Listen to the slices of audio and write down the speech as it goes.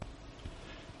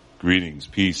Greetings,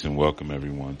 peace, and welcome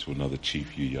everyone to another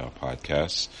Chief Yuya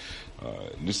podcast.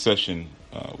 In this session,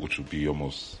 which will be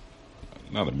almost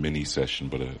not a mini session,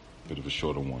 but a bit of a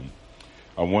shorter one,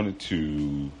 I wanted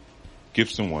to give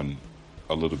someone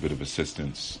a little bit of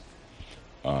assistance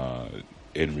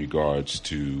in regards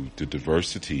to the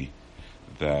diversity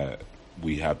that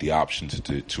we have the option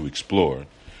to explore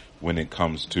when it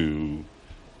comes to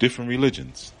different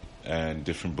religions and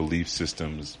different belief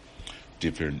systems,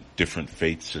 different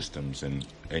faith systems, and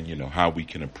you know how we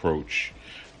can approach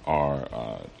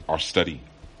our study.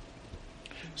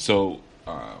 So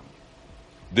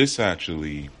this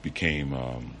actually became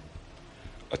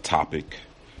a topic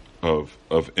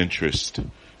of interest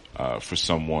for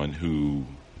someone who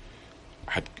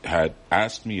had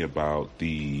asked me about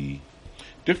the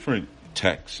different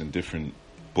texts and different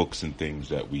books and things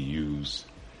that we use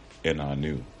in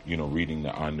Anu. You know, reading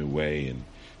the Anu Way and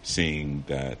seeing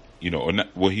that, you know,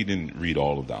 he didn't read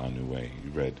all of the Anu Way. He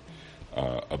read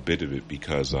a bit of it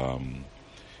because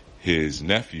his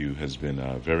nephew has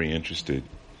been very interested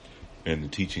in the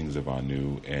teachings of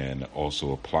Anu and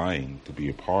also applying to be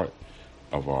a part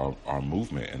of our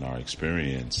movement and our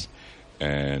experience.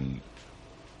 And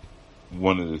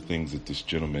one of the things that this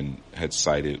gentleman had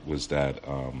cited was that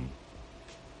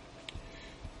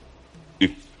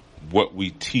if what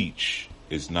we teach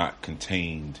is not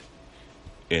contained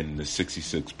in the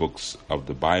 66 books of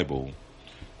the Bible,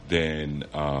 then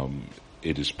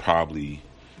it is probably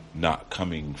not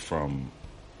coming from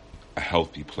a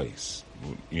healthy place.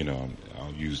 You know,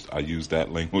 I use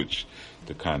that language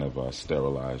to kind of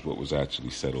sterilize what was actually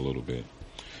said a little bit.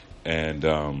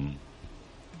 And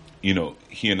you know,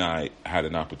 he and I had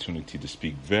an opportunity to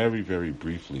speak very, very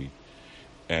briefly.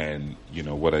 And you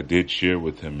know, what I did share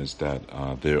with him is that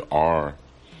there are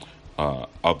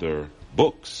other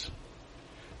books.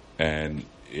 And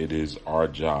it is our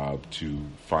job to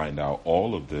find out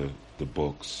all of the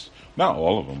books, not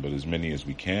all of them, but as many as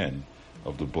we can,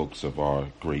 of the books of our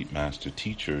great master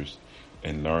teachers,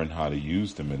 and learn how to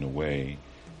use them in a way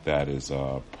that is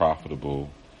profitable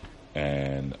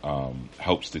and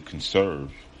helps to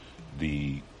conserve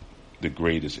the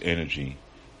greatest energy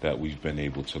that we've been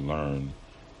able to learn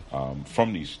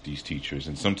from these teachers.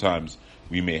 And sometimes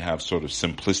we may have sort of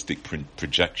simplistic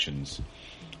projections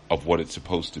of what it's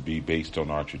supposed to be based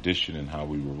on our tradition and how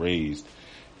we were raised.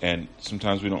 And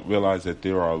sometimes we don't realize that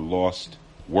there are lost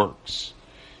works,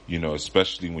 you know,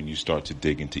 especially when you start to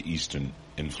dig into Eastern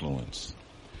influence.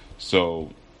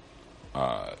 So,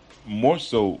 more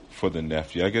so for the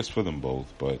nephew, I guess for them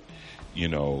both, but, you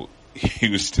know, he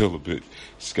was still a bit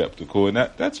skeptical, and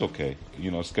that's okay.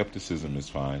 You know, skepticism is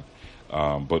fine.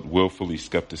 But willfully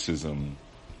skepticism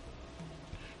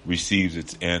receives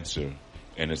its answer,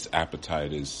 and its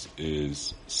appetite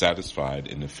is satisfied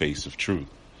in the face of truth.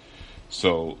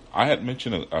 So I had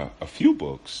mentioned a few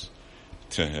books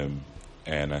to him,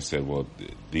 and I said, well,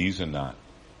 these are not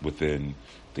within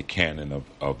the canon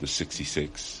of the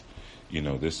 66, you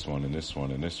know, this one and this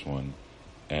one and this one.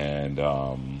 And,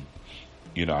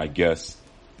 you know, I guess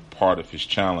part of his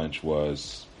challenge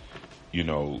was, you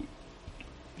know,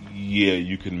 yeah,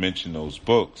 you can mention those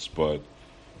books, but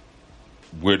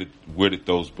where did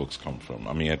those books come from?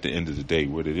 I mean, at the end of the day,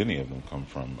 where did any of them come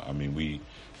from? I mean, we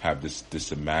have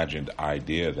this imagined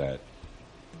idea that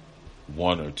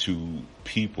one or two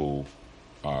people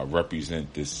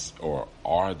represent this or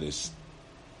are this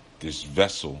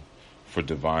vessel for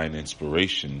divine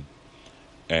inspiration,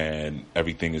 and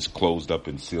everything is closed up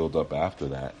and sealed up after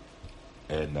that.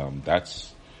 And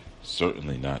that's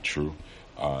certainly not true.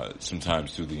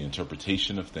 Sometimes through the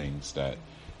interpretation of things that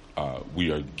we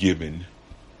are given,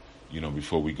 you know,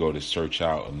 before we go to search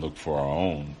out and look for our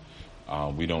own,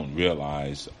 we don't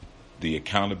realize the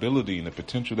accountability and the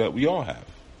potential that we all have.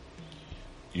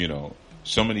 You know,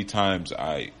 so many times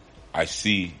I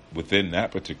see within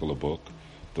that particular book,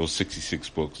 those 66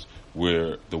 books,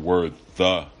 where the word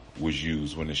 "the" was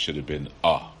used when it should have been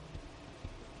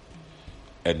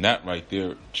and that right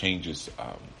there changes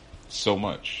so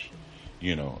much.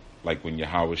 You know, like when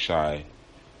Yahweh Shai,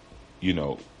 you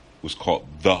know, was called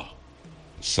the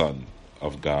Son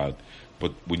of God,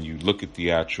 but when you look at the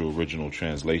actual original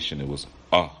translation, it was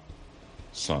a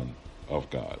Son of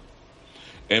God,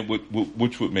 and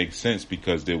which would make sense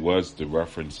because there was the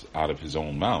reference out of his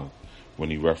own mouth when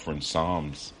he referenced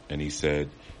Psalms, and he said,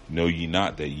 "Know ye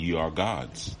not that ye are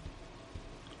gods,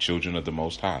 children of the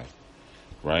Most High,"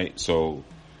 right? So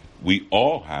we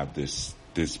all have this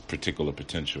particular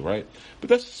potential, right? But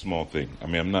that's a small thing. I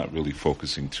mean, I'm not really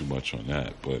focusing too much on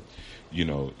that, but you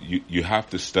know, you have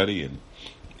to study. And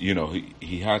you know,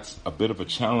 he had a bit of a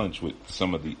challenge with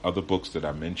some of the other books that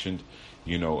I mentioned.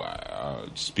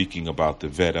 speaking about the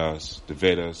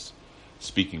Vedas,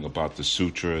 speaking about the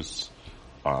sutras,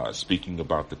 speaking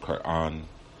about the Quran,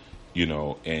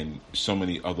 and so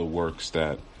many other works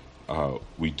that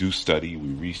we do study, we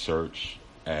research,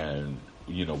 and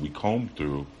we comb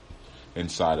through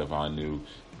inside of Anu.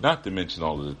 Not to mention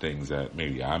all of the things that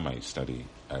maybe I might study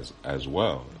as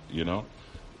well.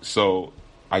 So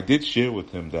I did share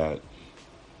with him that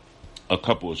a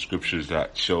couple of scriptures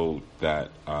that showed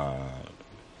that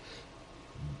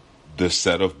the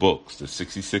set of books, the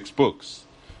 66 books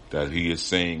that he is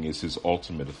saying is his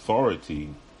ultimate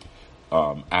authority,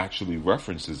 actually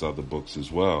references other books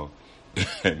as well.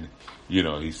 And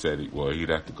he said, well, he'd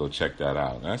have to go check that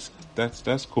out.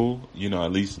 That's cool.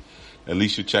 At least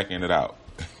you're checking it out.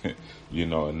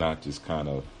 And not just kind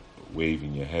of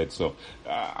waving your head. So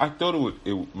I thought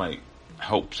it might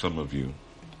help some of you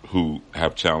who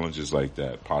have challenges like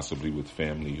that, possibly with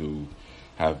family who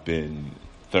have been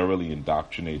thoroughly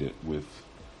indoctrinated with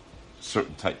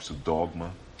certain types of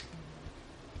dogma,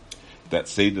 that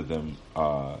say to them,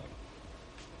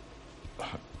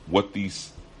 what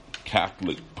these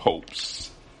Catholic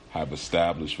popes have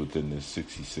established within the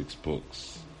 66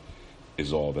 books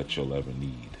is all that you'll ever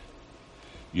need.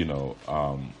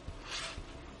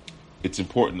 It's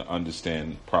important to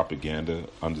understand propaganda,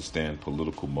 understand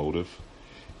political motive,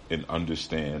 and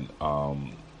understand,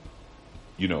 who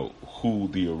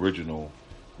the original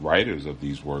writers of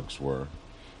these works were,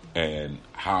 and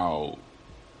how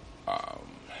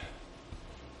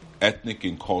ethnic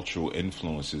and cultural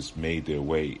influences made their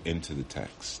way into the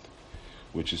text,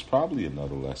 which is probably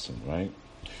another lesson, right?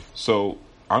 So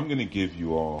I'm going to give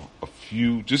you all a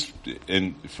few,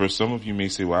 and for some of you may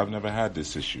say, well, I've never had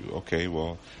this issue. Okay,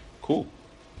 well, cool.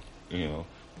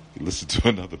 Listen to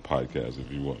another podcast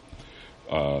if you want.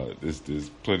 There's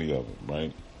plenty of them,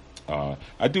 right?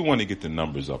 I do want to get the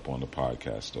numbers up on the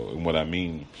podcast, though. And what I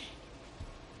mean,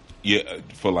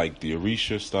 for like the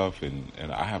Orisha stuff, and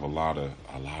I have a lot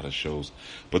of shows.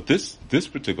 But this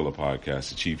particular podcast,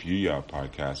 the Chief Yuya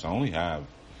podcast,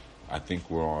 I think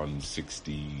we're on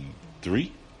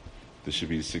 63. This should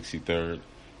be the 63rd.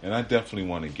 And I definitely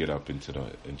want to get up into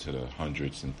the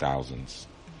hundreds and thousands,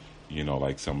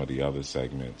 like some of the other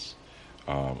segments,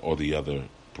 or the other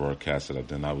broadcasts that I've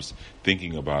done. I was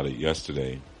thinking about it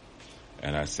yesterday,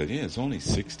 and I said, it's only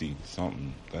 60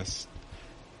 something. That's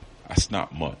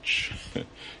not much.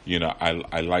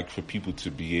 I like for people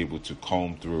to be able to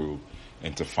comb through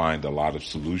and to find a lot of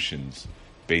solutions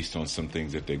based on some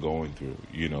things that they're going through.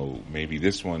 Maybe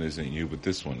this one isn't you, but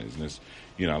this one is.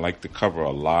 And I like to cover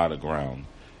a lot of ground.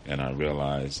 And I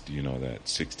realized, that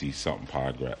 60-something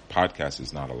podcast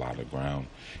is not a lot of ground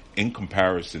in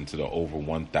comparison to the over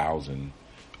 1,000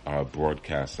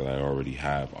 broadcasts that I already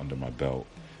have under my belt.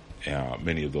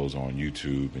 Many of those are on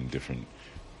YouTube and different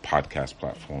podcast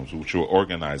platforms, which we're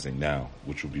organizing now,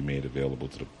 which will be made available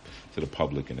to the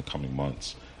public in the coming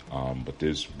months. But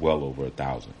there's well over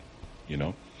 1,000,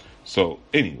 So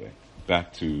anyway,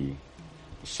 back to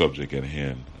the subject at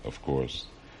hand, of course.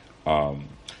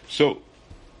 So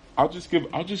I'll just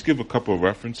give a couple of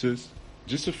references,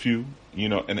 just a few,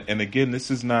 and again,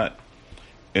 this is not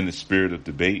in the spirit of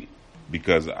debate,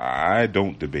 because I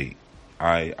don't debate.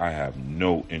 I have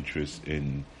no interest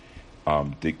in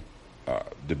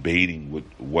debating with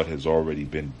what has already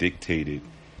been dictated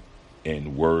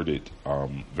and worded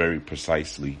very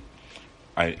precisely.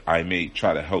 I may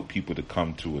try to help people to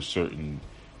come to a certain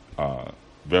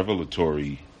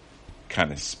revelatory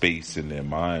kind of space in their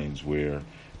minds where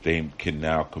they can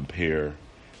now compare,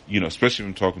 especially if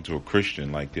I'm talking to a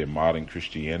Christian, like their modern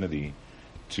Christianity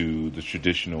to the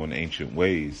traditional and ancient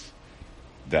ways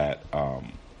that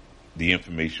the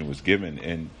information was given.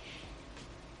 And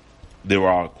there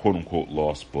are quote unquote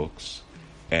lost books,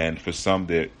 and for some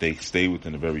they stay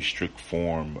within a very strict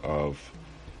form of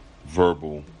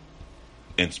verbal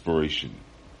inspiration,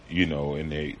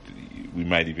 and we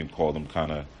might even call them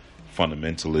kind of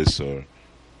fundamentalists, or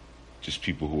just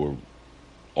people who are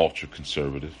ultra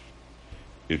conservative,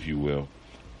 if you will.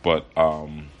 But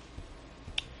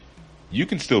you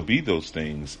can still be those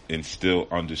things and still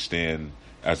understand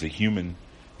as a human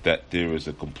that there is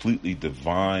a completely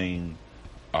divine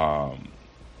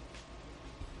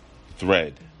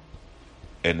thread,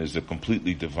 and there's a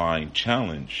completely divine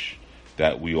challenge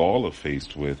that we all are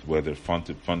faced with, whether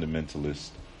fundamentalist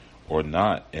or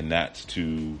not, and that's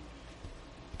to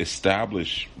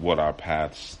establish what our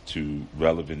paths to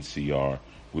relevancy are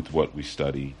with what we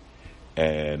study,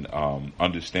 and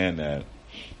understand that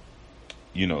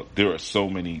there are so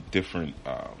many different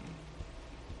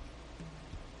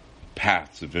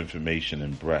paths of information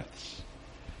and breadths,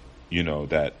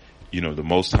 that the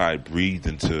Most High breathed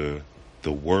into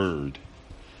the Word,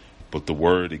 but the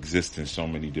Word exists in so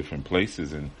many different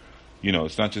places. And,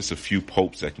 it's not just a few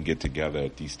popes that can get together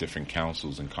at these different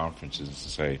councils and conferences to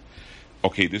say,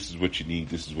 okay, this is what you need,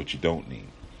 this is what you don't need.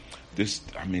 There's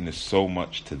so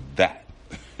much to that,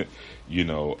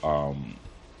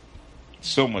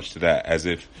 so much to that, as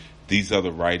if these other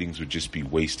writings would just be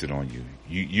wasted on you.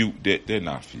 They're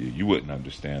not for you. You wouldn't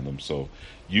understand them. So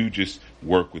you just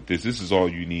work with this. This is all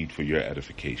you need for your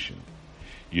edification,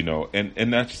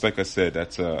 and that's just, like I said,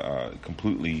 that's a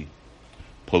completely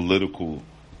political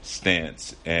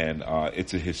stance, and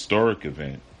it's a historic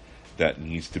event that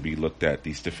needs to be looked at.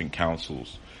 These different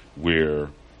councils where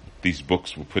these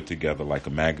books were put together like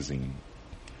a magazine,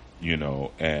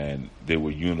 and there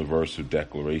were universal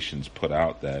declarations put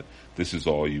out that this is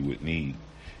all you would need,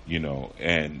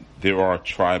 and there are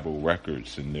tribal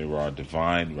records, and there are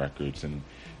divine records, and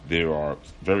there are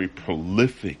very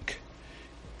prolific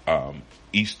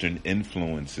Eastern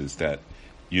influences that,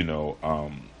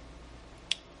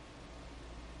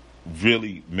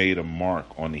 really made a mark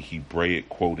on the Hebraic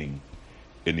quoting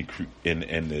in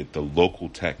the local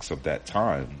texts of that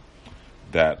time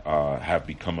that have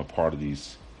become a part of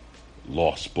these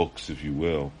lost books, if you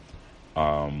will,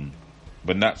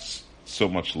 but not so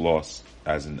much lost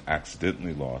as in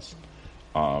accidentally lost,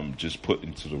 just put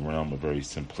into the realm of very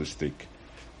simplistic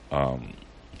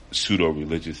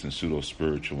pseudo-religious and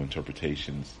pseudo-spiritual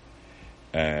interpretations,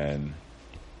 and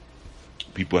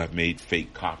people have made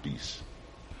fake copies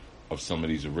of some of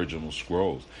these original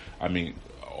scrolls.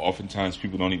 Oftentimes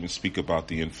people don't even speak about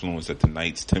the influence that the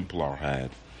Knights Templar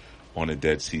had on the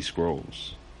Dead Sea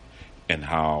Scrolls, and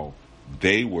how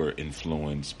they were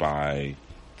influenced by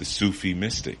the Sufi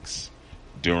mystics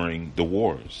during the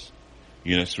wars.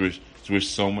 It's where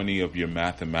so many of your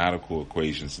mathematical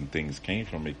equations and things came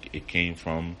from. It came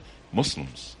from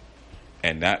Muslims,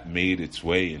 and that made its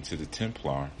way into the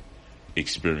Templar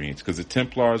experience, because the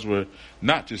Templars were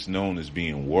not just known as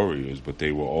being warriors, but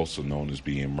they were also known as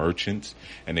being merchants,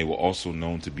 and they were also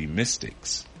known to be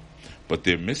mystics. But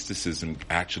their mysticism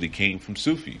actually came from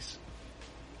Sufis,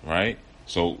 right?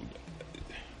 So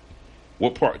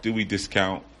what part do we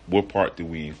discount? What part do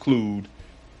we include?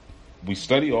 We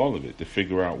study all of it to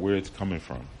figure out where it's coming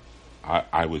from,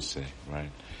 I would say,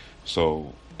 right?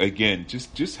 So again,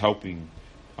 just helping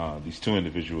these two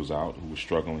individuals out who were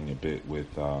struggling a bit with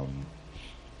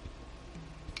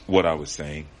what I was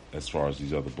saying as far as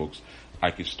these other books.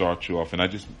 I could start you off, and I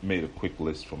just made a quick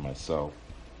list for myself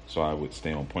so I would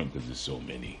stay on point because there's so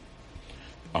many.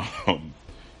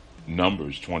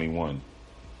 Numbers 21,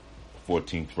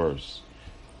 14th verse.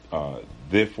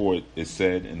 Therefore it is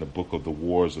said in the book of the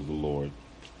wars of the Lord,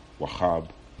 Wahab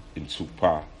and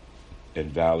Tupah,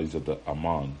 and valleys of the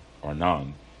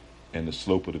Arnon, and the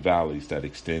slope of the valleys that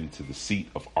extend to the seat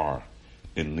of Ar,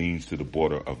 and leans to the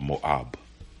border of Moab.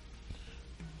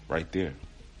 Right there,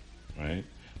 right?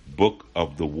 Book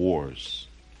of the Wars.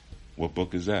 What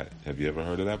book is that? Have you ever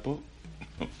heard of that book?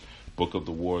 Book of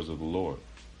the Wars of the Lord,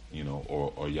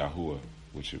 or Yahuwah,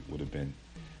 which it would have been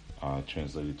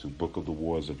translated to Book of the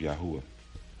Wars of Yahuwah.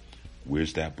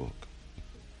 Where's that book?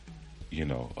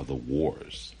 Of the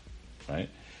wars, right?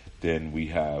 Then we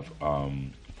have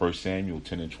 1 Samuel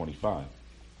 10 and 25.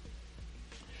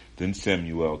 Then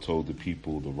Samuel told the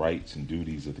people the rights and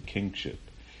duties of the kingship,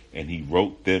 and he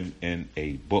wrote them in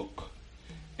a book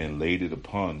and laid it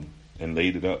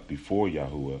up before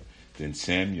Yahuwah. Then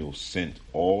Samuel sent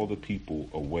all the people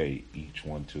away, each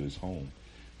one to his home.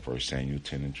 1 Samuel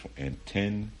 10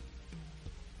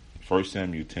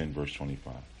 verse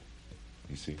 25.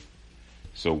 You see?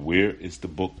 So where is the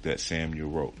book that Samuel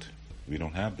wrote? We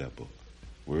don't have that book.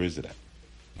 Where is it at?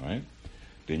 All right.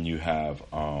 Then you have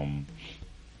 1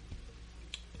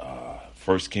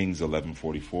 Kings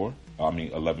 11:41.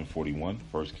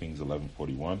 1 Kings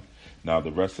 11:41. Now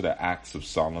the rest of the acts of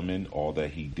Solomon, all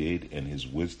that he did and his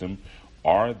wisdom,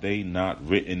 are they not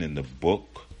written in the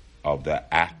book of the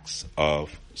acts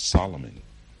of Solomon?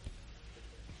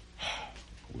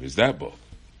 Where's that book?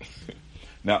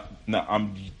 Now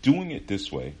I'm doing it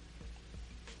this way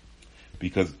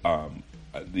because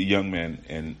the young man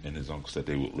and his uncle said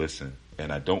they would listen,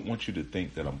 and I don't want you to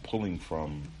think that I'm pulling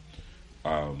from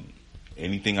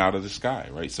anything out of the sky,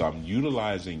 right? So I'm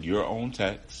utilizing your own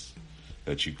text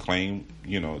that you claim,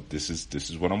 this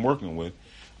is what I'm working with.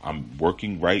 I'm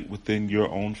working right within your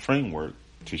own framework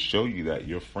to show you that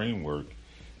your framework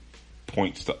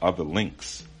points to other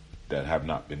links that have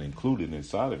not been included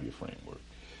inside of your framework.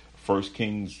 1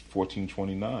 Kings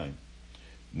 14:29.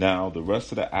 Now the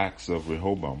rest of the acts of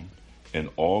Rehoboam and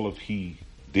all that he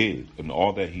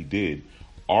did,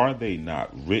 are they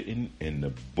not written in the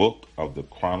book of the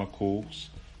Chronicles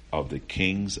of the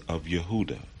Kings of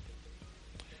Yehuda?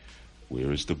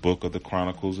 Where is the book of the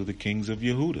Chronicles of the Kings of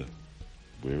Yehuda?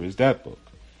 Where is that book?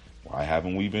 Why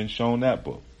haven't we been shown that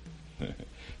book?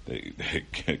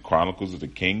 The Chronicles of the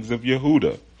Kings of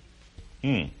Yehuda.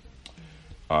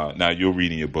 Now you're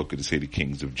reading your book to say the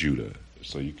Kings of Judah,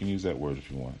 so you can use that word if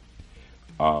you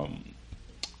want.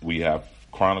 We have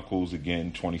Chronicles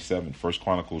again, 27, 1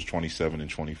 Chronicles 27 and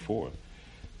 24.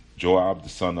 Joab, the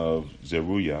son of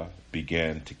Zeruiah,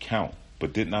 began to count,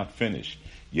 but did not finish.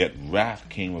 Yet wrath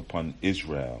came upon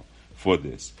Israel for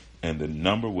this, and the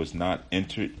number was not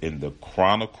entered in the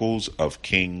Chronicles of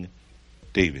King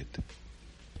David.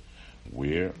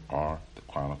 Where are the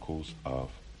Chronicles of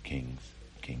King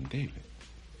David?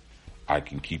 I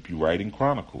can keep you right in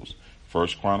Chronicles. 1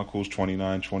 Chronicles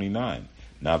 29:29.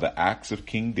 Now the acts of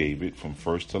King David from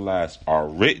first to last are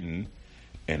written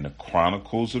in the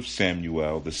Chronicles of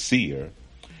Samuel the seer,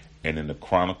 and in the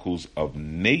Chronicles of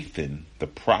Nathan the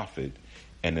prophet,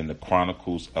 and in the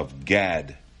Chronicles of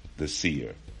Gad the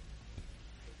seer.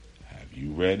 Have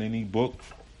you read any book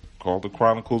called the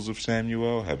Chronicles of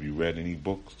Samuel? Have you read any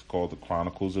books called the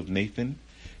Chronicles of Nathan?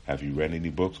 Have you read any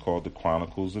books called the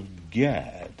Chronicles of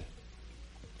Gad?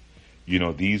 You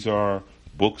know, these are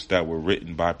books that were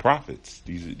written by prophets.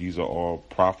 These are all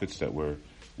prophets that we're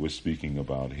speaking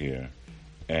about here.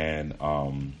 And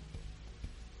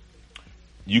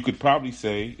you could probably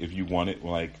say, if you want it,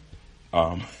 like,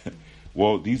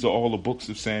 well, these are all the books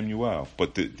of Samuel,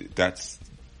 but that's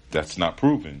not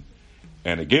proven.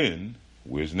 And again,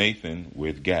 where's Nathan?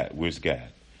 Where's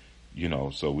Gad? You know,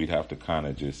 so we'd have to kind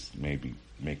of just maybe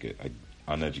make an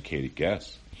uneducated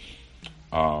guess.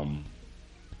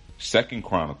 Second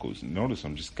Chronicles. Notice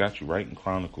I'm just got you right in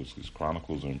Chronicles, because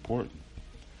Chronicles are important.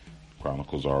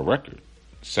 Chronicles are a record.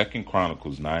 Second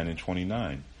Chronicles 9 and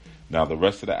 29. Now the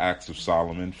rest of the acts of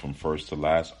Solomon from first to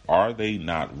last, are they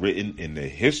not written in the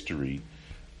history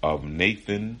of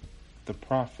Nathan the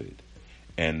prophet,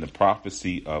 and the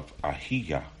prophecy of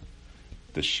Ahijah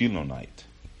the Shilonite,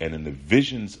 and in the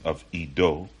visions of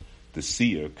Iddo the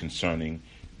seer concerning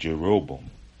Jeroboam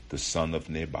the son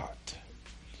of Nebat?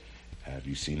 Have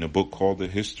you seen a book called The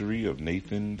History of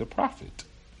Nathan the Prophet?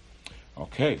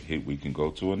 Okay, here we can go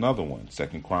to another one.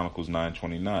 2 Chronicles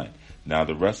 9:29. Now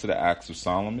the rest of the acts of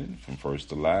Solomon, from first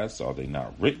to last, are they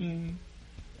not written?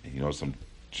 And you know, I'm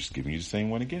just giving you the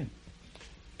same one again.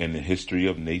 In the history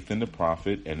of Nathan the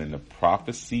prophet, and in the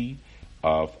prophecy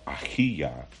of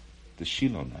Ahijah the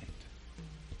Shilonite.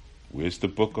 Where's the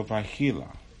book of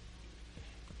Ahijah?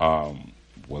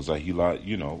 Was Ahijah,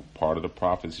 you know, part of the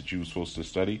prophets that you were supposed to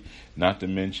study? Not to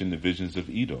mention the visions of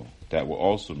Iddo that were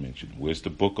also mentioned. Where's the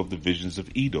book of the visions of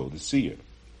Iddo, the seer?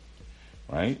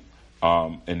 Right?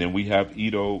 And then we have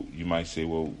Iddo. You might say,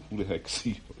 well, who the heck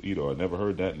is Iddo? I never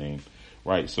heard that name.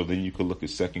 Right, so then you could look at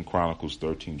 2 Chronicles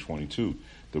 13:22.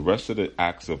 The rest of the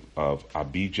acts of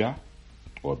Abijah,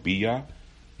 or Abijah,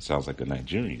 sounds like a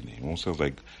Nigerian name. It almost sounds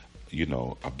like, you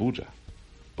know, Abuja.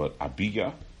 But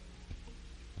Abijah,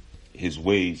 his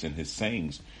ways and his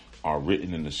sayings are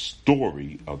written in the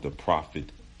story of the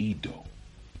prophet Iddo.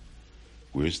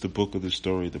 Where's the book of the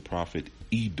story of the prophet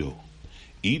Iddo?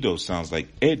 Iddo sounds like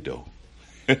Edo.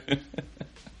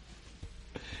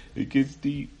 It gets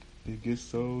deep. It gets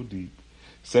so deep.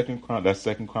 That's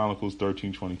 2 Chronicles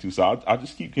 13:22. So I'll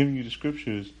just keep giving you the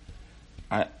scriptures.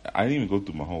 I didn't even go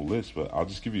through my whole list, but I'll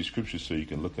just give you the scriptures so you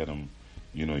can look at them,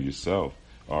 you know, yourself.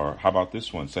 Or how about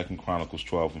this one? 2 Chronicles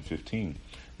 12 and 15.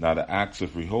 Now the acts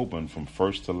of Rehoboam from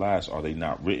first to last, are they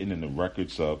not written in the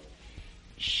records of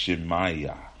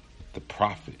Shemaiah the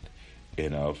prophet,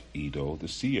 and of Iddo the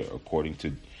seer, according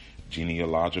to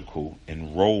genealogical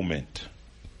enrollment?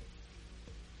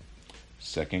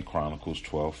 2 Chronicles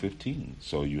 12:15.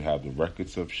 So you have the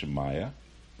records of Shemaiah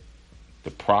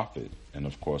the prophet, and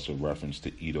of course a reference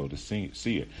to Iddo the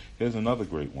seer. Here's another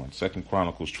great one. 2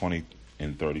 Chronicles 20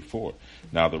 and 34.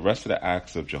 Now the rest of the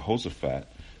acts of Jehoshaphat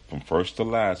from first to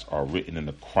last are written in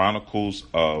the Chronicles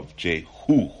of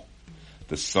Jehu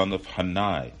the son of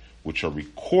Hanai, which are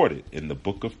recorded in the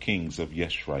book of Kings of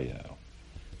Yeshrael.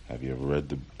 Have you ever read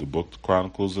the book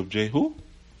Chronicles of Jehu?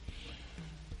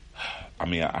 I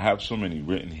mean, I have so many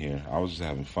written here. I was just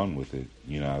having fun with it.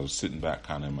 You know, I was sitting back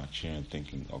kind of in my chair and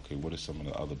thinking, okay, what are some of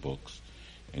the other books?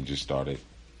 And just started,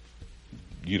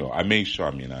 you know, I made sure,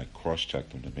 I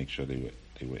cross-checked them to make sure they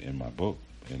were in my book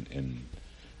and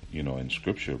you know, in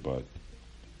scripture. But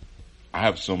I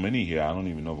have so many here, I don't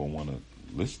even know if I want to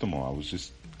list them all. I was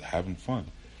just having fun.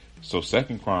 So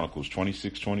 2 Chronicles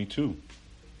 26:22.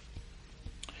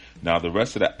 Now the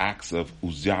rest of the acts of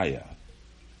Uzziah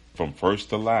from first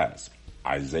to last,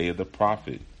 Isaiah the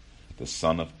prophet, the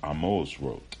son of Amos,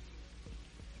 wrote.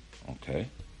 Okay,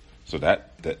 so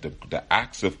the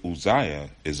Acts of Uzziah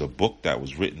is a book that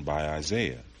was written by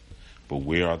Isaiah. But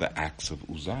where are the Acts of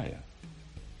Uzziah?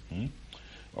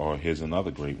 Or here's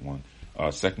another great one,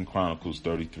 2 Chronicles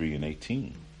 33 and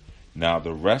 18. Now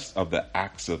the rest of the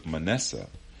acts of Manasseh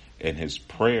and his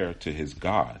prayer to his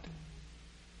God,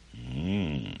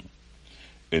 and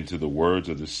to the words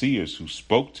of the seers who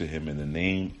spoke to him in the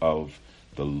name of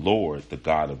the Lord, the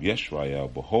God of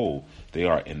Yisrael, behold, they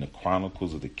are in the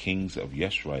chronicles of the kings of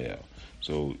Yisrael.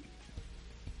 So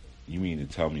you mean to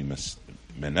tell me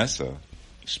Manasseh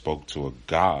spoke to a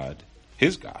God,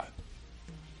 his God?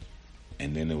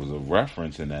 And then there was a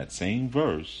reference in that same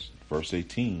verse, verse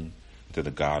 18, to the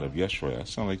God of Yisrael. That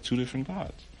sounds like two different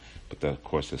gods. But that, of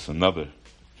course, that's another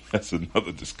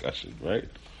discussion, right?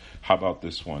 How about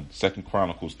this one? 2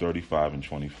 Chronicles 35 and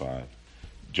 25.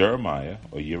 Jeremiah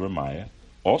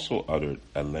also uttered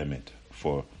a lament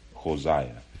for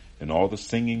Hosea, and all the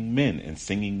singing men and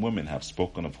singing women have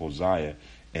spoken of Hosea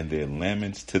and their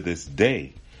laments to this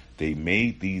day. They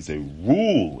made these a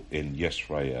rule in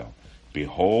Yisrael.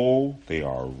 Behold, they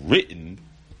are written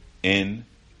in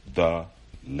the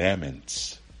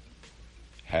Laments.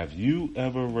 Have you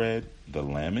ever read the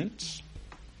Laments?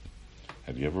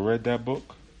 Have you ever read that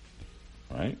book?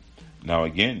 Right? Now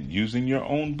again, using your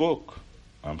own book,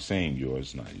 I'm saying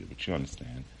yours, not you, but you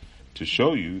understand, to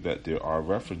show you that there are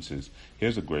references.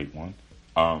 Here's a great one,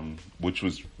 which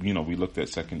was, we looked at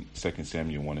Second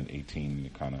Samuel 1 and 18, and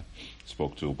it kind of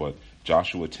spoke to it, but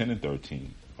Joshua 10 and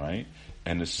 13, right?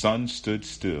 And the sun stood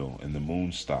still, and the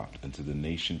moon stopped, until the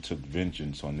nation took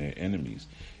vengeance on their enemies.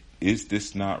 Is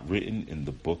this not written in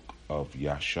the book of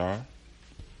Yashar,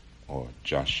 or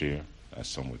Jashir, as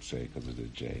some would say, because of the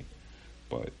J?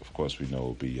 But of course we know it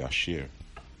would be Yashir.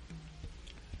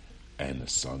 And the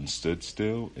sun stood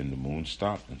still, and the moon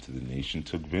stopped, until the nation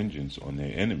took vengeance on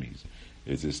their enemies.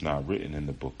 Is this not written in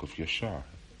the book of Yashar?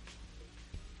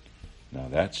 Now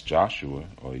that's Joshua,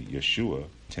 or Yeshua,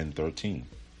 10:13.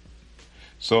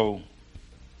 So,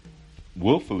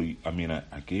 willfully,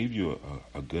 I gave you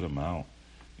a good amount,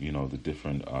 the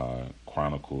different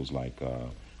chronicles, like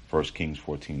 1 Kings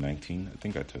 14:19. I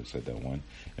think I said that one.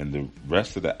 And the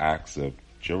rest of the acts of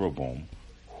Jeroboam,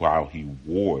 how he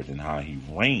warred and how he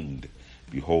reigned,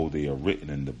 behold, they are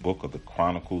written in the book of the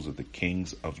Chronicles of the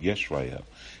Kings of Yisrael.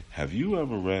 Have you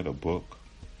ever read a book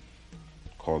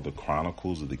called the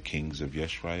Chronicles of the Kings of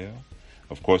Yisrael?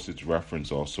 Of course, it's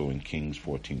referenced also in Kings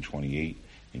 14:28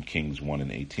 and Kings 1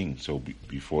 and 18. So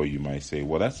before you might say,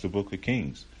 well, that's the book of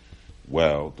Kings.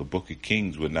 Well, the book of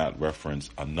Kings would not reference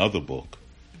another book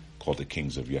called the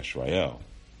Kings of Yisrael.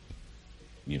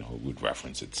 It would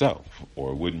reference itself,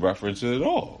 or it wouldn't reference it at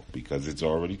all, because it's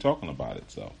already talking about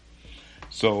itself.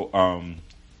 So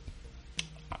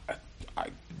I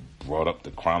brought up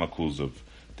the Chronicles of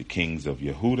the Kings of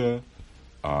Yehuda,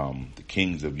 the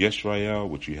Kings of Yisrael,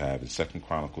 which you have in 2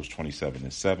 Chronicles 27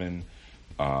 and 7,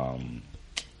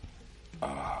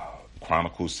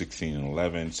 Chronicles 16 and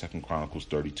 11, 2 Chronicles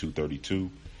 32:32,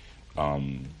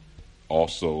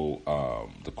 also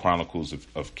the Chronicles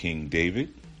of King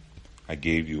David, I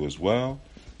gave you as well,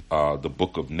 the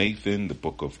book of Nathan, the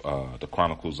book of the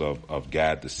Chronicles of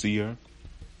Gad the seer,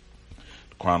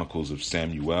 the Chronicles of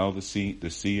Samuel the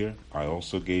seer, I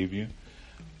also gave you,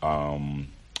 the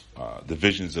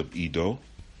visions of Edo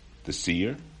the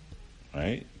seer,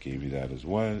 right? Gave you that as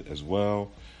well.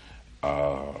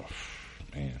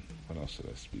 What else did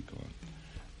I speak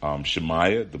on?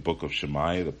 Shemaiah, the book of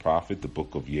Shemaiah, the prophet, the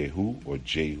book of Jehu, or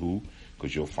Jehu,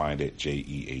 because you'll find it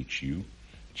Jehu.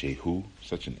 Jehu,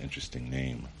 such an interesting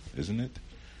name, isn't it?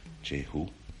 Jehu.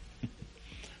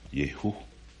 Jehu.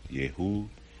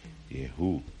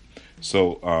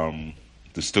 So,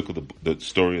 the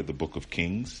story of the book of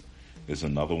Kings is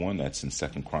another one that's in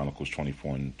 2 Chronicles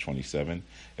 24 and 27.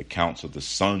 Accounts of the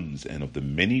sons and of the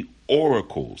many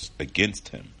oracles against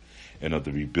him, and of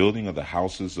the rebuilding of the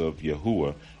houses of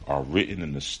Yahuwah are written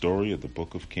in the story of the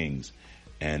book of Kings.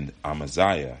 And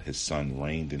Amaziah, his son,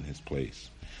 reigned in his place.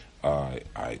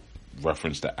 I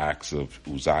referenced the acts of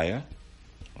Uzziah,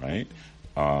 right?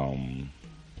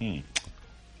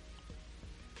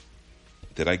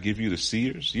 Did I give you the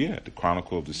seers? Yeah, the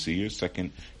Chronicle of the Seers,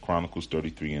 2 Chronicles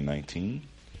 33 and 19.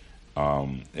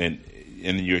 And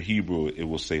in your Hebrew, it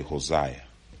will say Hosea,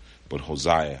 but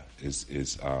Hosea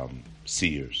is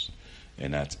seers.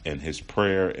 And his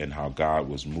prayer, and how God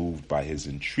was moved by his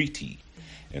entreaty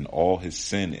and all his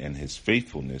sin and his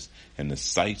faithfulness, and the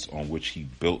sites on which he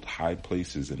built high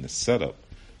places, and the setup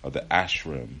of the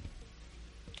Ashram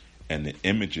and the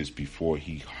images before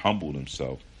he humbled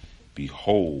himself.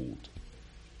 Behold,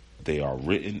 They are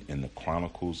written in the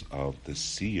chronicles of the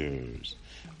seers.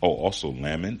 Oh, also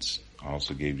Laments. I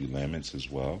also gave you Laments as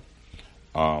well.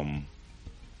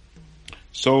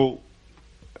 So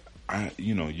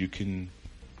you can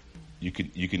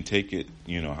take it,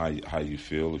 how you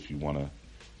feel. If you want to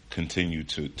continue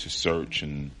to search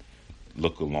and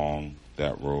look along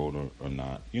that road or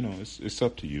not, it's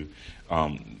up to you.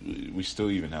 We still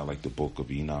even have like the Book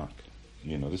of Enoch.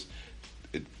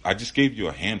 I just gave you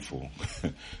a handful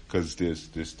because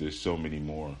there's so many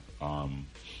more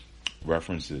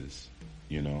references,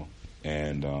 and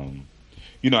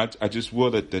I just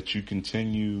will that you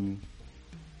continue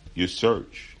your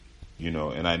search,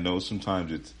 and I know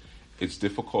sometimes it's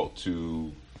difficult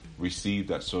to receive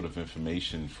that sort of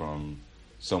information from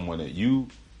someone that you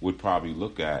would probably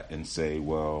look at and say,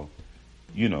 well,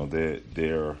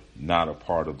 they're not a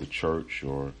part of the church,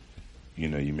 or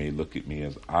you may look at me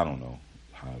as, I don't know,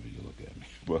 however you look at me,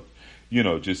 but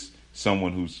just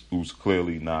someone who's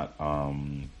clearly not a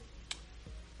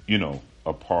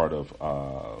part of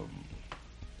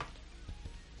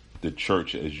the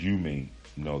church as you may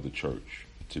know the church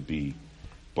to be.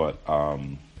 But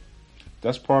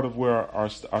that's part of where our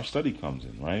study comes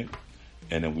in, right?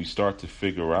 And then we start to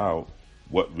figure out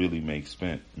what really makes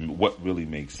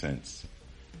sense,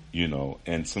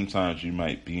 and sometimes you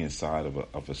might be inside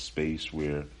of a space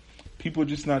where people are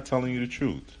just not telling you the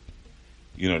truth.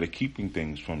 They're keeping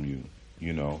things from you.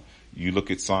 You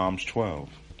look at Psalms 12.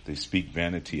 They speak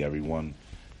vanity, everyone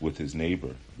with his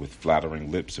neighbor, with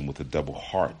flattering lips and with a double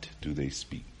heart do they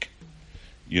speak.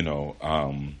 You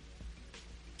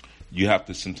have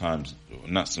to sometimes,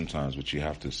 not sometimes, but you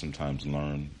have to sometimes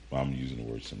learn, I'm using the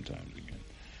word sometimes again,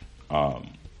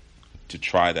 to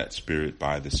try that spirit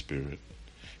by the Spirit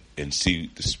and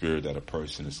see the spirit that a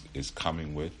person is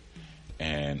coming with,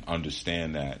 and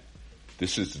understand that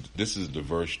this is a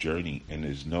diverse journey, and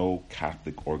there's no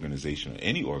Catholic organization or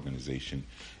any organization.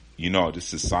 This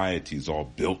society is all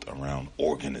built around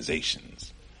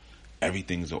organizations.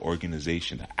 Everything's an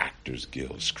organization. The Actors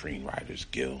Guild, Screenwriters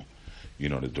Guild,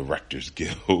 the Directors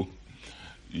Guild,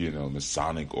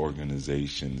 Masonic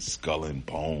organization, Skull and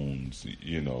Bones,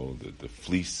 the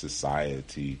Fleece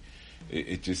Society.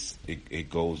 It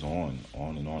goes on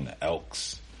and on. The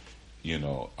Elks,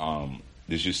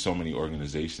 there's just so many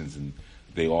organizations, and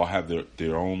they all have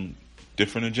their own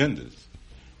different agendas.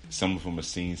 Some of them are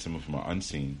seen, some of them are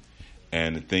unseen.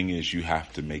 And the thing is, you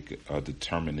have to make a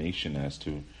determination as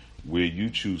to where you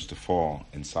choose to fall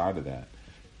inside of that.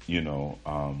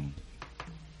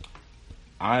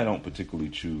 I don't particularly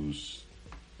choose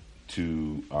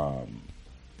to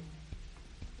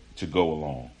go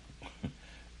along.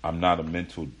 I'm not a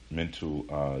mental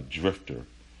drifter.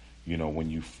 When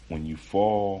you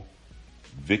fall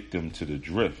victim to the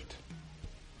drift,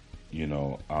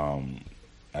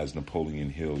 as Napoleon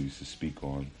Hill used to speak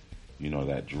on,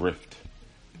 that drift,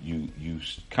 you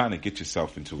kind of get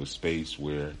yourself into a space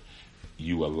where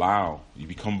you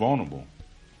become vulnerable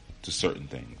to certain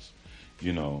things,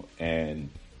 and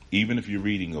even if you're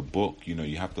reading a book, you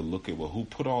have to look at, well, who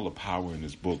put all the power in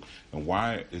this book, and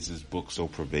why is this book so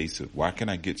pervasive? Why can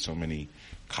I get so many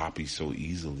copies so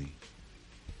easily?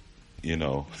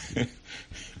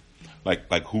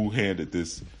 Like who handed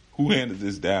this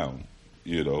down?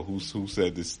 Who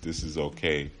said this is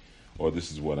okay, or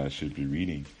this is what I should be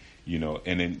reading?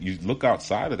 And then you look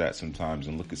outside of that sometimes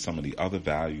and look at some of the other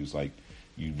values, like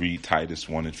you read Titus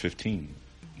 1:15,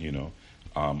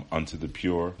 unto the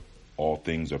pure, all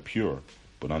things are pure,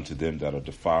 but unto them that are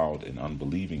defiled and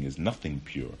unbelieving is nothing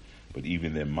pure, but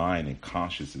even their mind and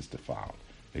conscience is defiled.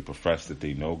 They profess that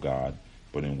they know God,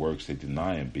 but in works they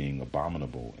deny him, being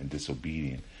abominable and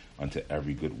disobedient unto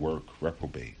every good work,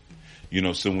 reprobate.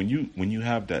 So when you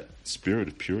have that spirit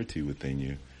of purity within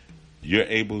you, you're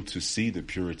able to see the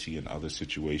purity in other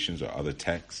situations or other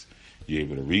texts. You're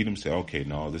able to read them, say, okay,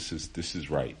 no, this is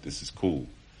right. This is cool.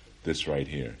 This right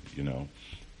here,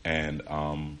 And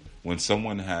when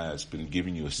someone has been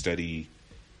giving you a steady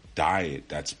diet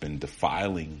that's been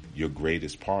defiling your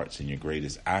greatest parts and your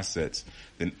greatest assets,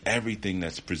 then everything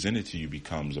that's presented to you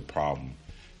becomes a problem.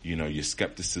 Your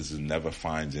skepticism never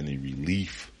finds any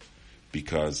relief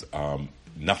because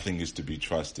nothing is to be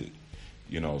trusted.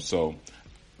 So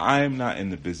I am not in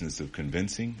the business of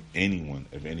convincing anyone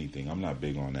of anything. I'm not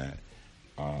big on that.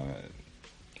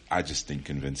 I just think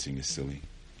convincing is silly.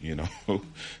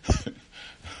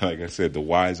 Like I said, the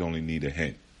wise only need a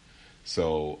hint.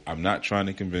 So I'm not trying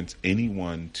to convince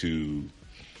anyone to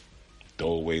throw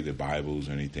away the Bibles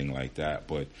or anything like that,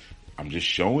 but I'm just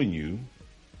showing you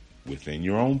within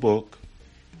your own book,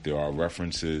 there are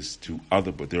references to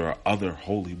but there are other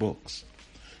holy books.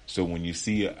 So when you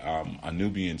see a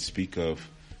Nubian speak of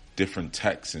different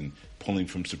texts and pulling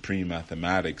from supreme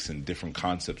mathematics and different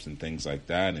concepts and things like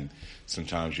that, and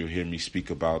sometimes you'll hear me speak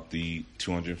about the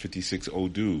 256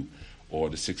 Odu or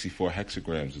the 64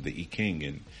 hexagrams of the I Ching,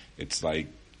 and it's like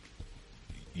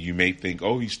you may think,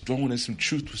 oh, he's throwing in some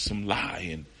truth with some lie,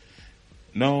 and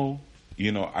no,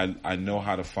 I know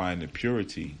how to find the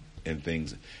purity in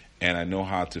things, and I know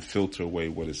how to filter away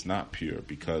what is not pure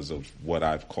because of what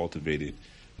I've cultivated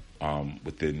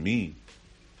within me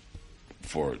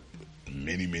for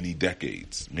many, many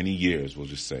decades, many years, we'll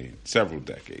just say, several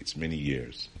decades, many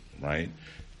years, right?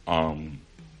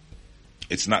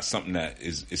 It's not something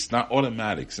it's not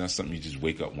automatic. It's not something you just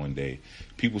wake up one day.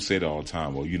 People say that all the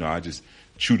time. Well, I just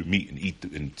chew the meat and eat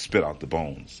and spit out the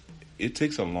bones. It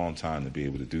takes a long time to be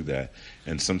able to do that.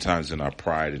 And sometimes in our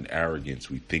pride and arrogance,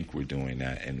 we think we're doing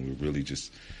that, and we're really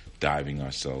just diving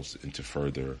ourselves into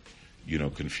further,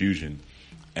 confusion.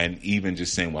 And even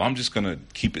just saying, well, I'm just going to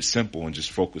keep it simple and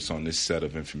just focus on this set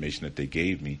of information that they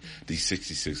gave me, these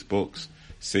 66 books.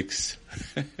 66.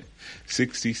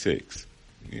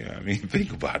 Yeah, I mean,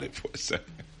 think about it for a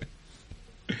second.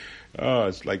 Oh,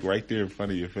 it's like right there in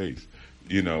front of your face.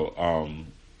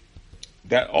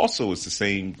 That also is the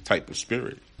same type of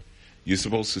spirit. You're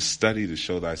supposed to study to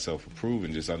show thyself approved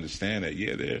and just understand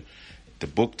that, the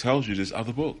book tells you there's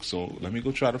other books. So let me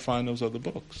go try to find those other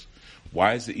books.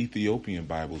 Why is the Ethiopian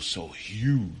Bible so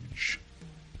huge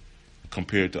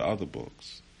compared to other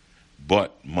books,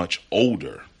 but much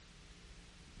older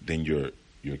than your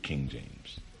King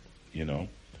James?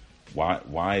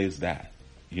 Why is that?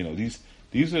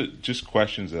 These are just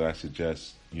questions that I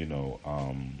suggest, you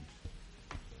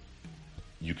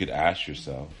could ask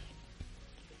yourself,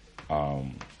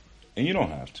 and you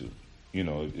don't have to.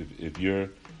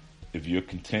 If you're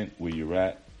content where you're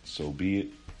at, so be it.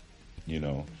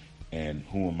 And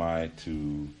who am I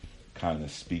to kind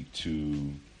of speak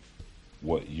to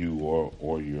what you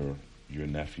or your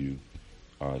nephew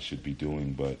should be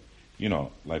doing? But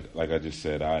like I just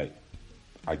said, I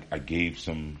gave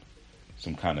some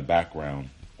kind of background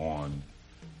on,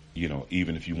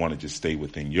 even if you want to just stay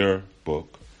within your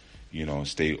book,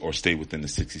 stay within the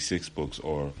 66 books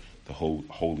or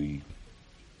the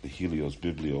the Helios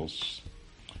Biblios.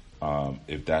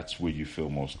 If that's where you feel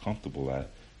most comfortable at,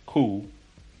 cool,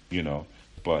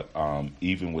 but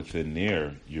even within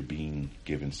there, you're being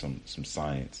given some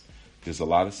science. There's a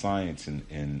lot of science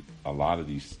in a lot of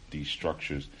these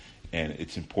structures, and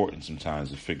it's important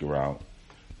sometimes to figure out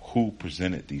who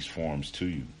presented these forms to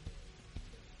you.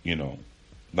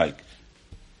 Like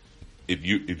if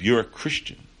you're a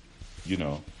Christian,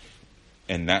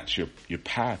 and that's your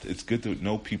path, it's good to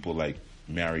know people like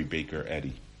Mary Baker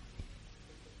Eddy,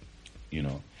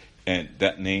 and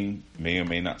that name may or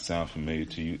may not sound familiar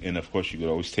to you. And of course you could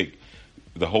always take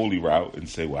the holy route and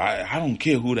say, well, I don't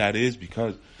care who that is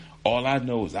because all I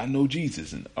know is I know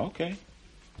Jesus. And okay,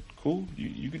 cool.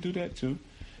 You could do that too.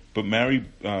 But Mary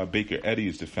Baker Eddy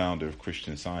is the founder of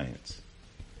Christian Science.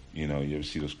 You ever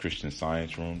see those Christian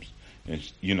Science rooms? And,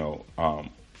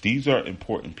 these are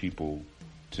important people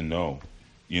to know.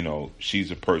 She's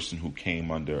a person who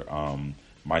came under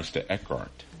Meister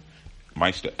Eckhart.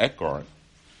 Meister Eckhart,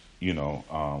 he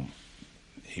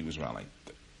was around like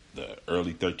the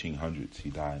early 1300s. He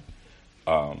died.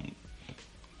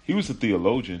 He was a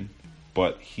theologian,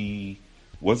 but he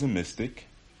was a mystic.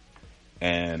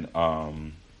 And,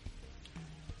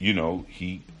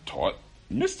 he taught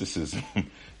mysticism.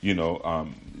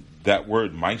 That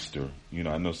word Meister,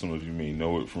 I know some of you may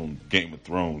know it from Game of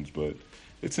Thrones, but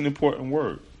it's an important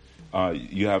word.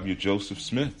 You have your Joseph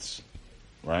Smiths,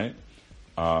 right?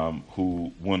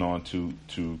 Who went on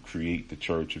to create the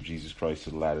Church of Jesus Christ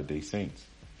of the Latter-day Saints,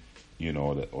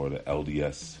 or the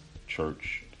LDS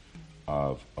Church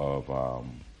or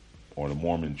the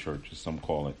Mormon Church, as some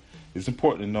call it. It's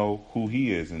important to know who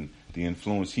he is and the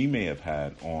influence he may have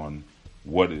had on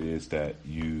what it is that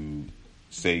you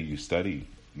say you study.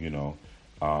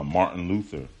 Martin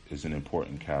Luther is an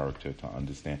important character to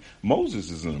understand.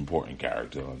 Moses is an important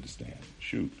character to understand.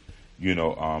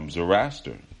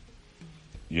 Zoroaster,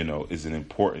 is an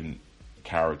important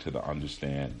character to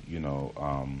understand.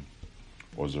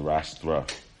 Or Zoroaster,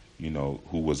 who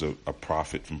was a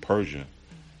prophet from Persia.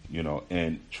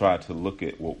 And try to look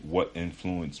at what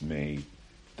influence may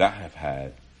that have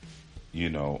had,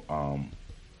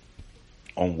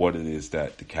 on what it is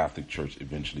that the Catholic Church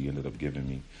eventually ended up giving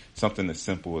me. Something as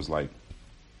simple as like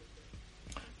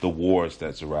the wars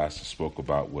that Zoroaster spoke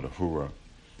about with Ahura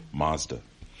Mazda.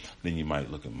 Then you might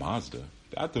look at Mazda.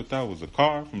 I thought that was a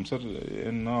car from such a...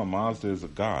 And no, Mazda is a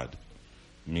god.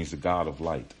 It means the god of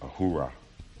light. Ahura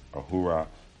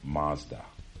Mazda.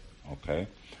 Okay.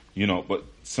 But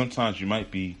sometimes you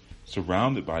might be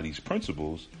surrounded by these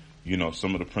principles,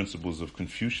 some of the principles of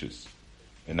Confucius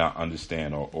and not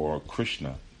understand, or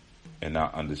Krishna and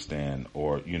not understand,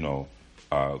 or,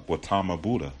 Gautama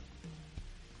Buddha.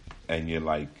 And you're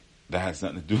like, that has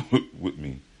nothing to do with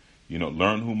me.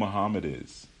 Learn who Muhammad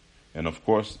is. And of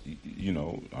course,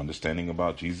 understanding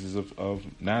about Jesus of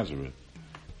Nazareth.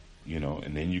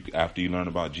 And then after you learn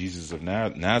about Jesus of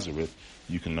Nazareth,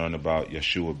 you can learn about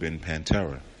Yeshua ben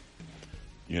Pantera.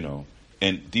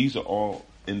 And these are all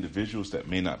individuals that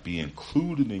may not be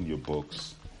included in your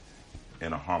books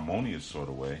in a harmonious sort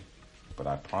of way, but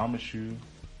I promise you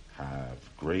have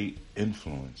great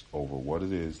influence over what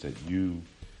it is that you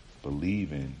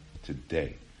believe in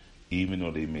today, even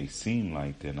though they may seem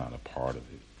like they're not a part of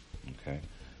it. Okay?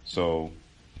 So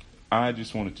I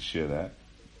just wanted to share that,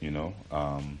 I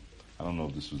don't know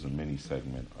if this was a mini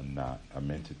segment or not. I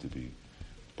meant it to be,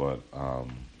 but I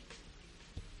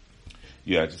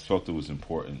just felt it was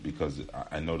important because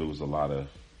I know there was a lot of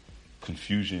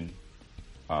confusion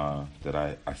that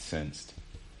I sensed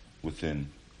within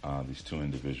these two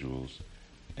individuals,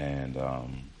 and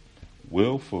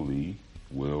willfully,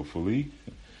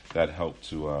 that helped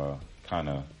to kind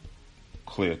of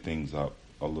clear things up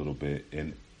a little bit.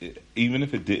 And even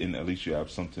if it didn't, at least you have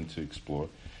something to explore.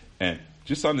 And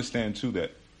just understand too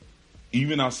that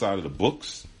even outside of the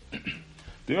books,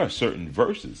 there are certain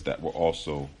verses that were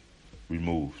also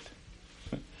removed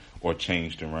or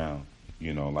changed around.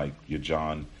 Like your 1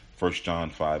 John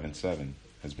 5:7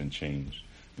 has been changed.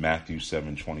 Matthew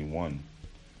 7:21,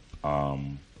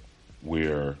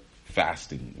 where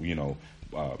fasting,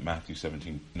 Matthew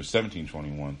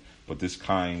 17:21, but this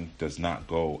kind does not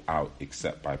go out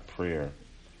except by prayer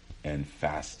and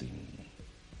fasting.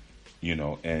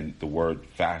 And the word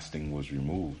fasting was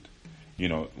removed.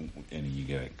 And you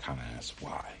get to kind of ask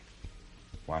why.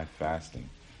 Why fasting?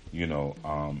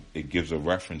 It gives a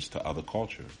reference to other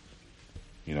culture.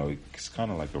 It's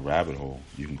kind of like a rabbit hole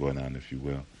you can go down, if you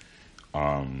will.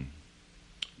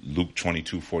 Luke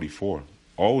 22:44.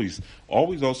 Always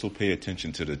also pay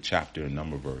attention to the chapter and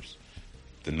number verse.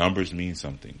 The numbers mean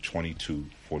something.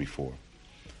 22:44.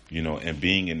 And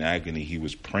being in agony, he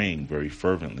was praying very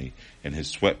fervently, and his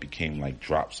sweat became like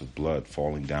drops of blood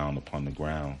falling down upon the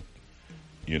ground.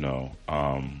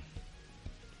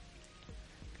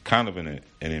 Kind of an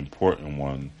important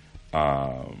one,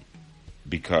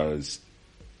 because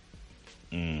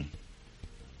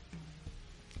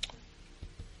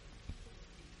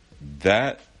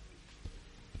that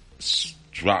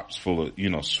drops full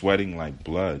of, sweating like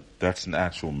blood, that's an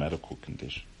actual medical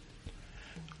condition.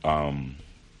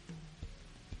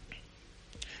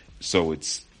 So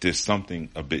there's something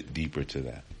a bit deeper to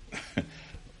that.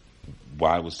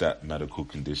 Why was that medical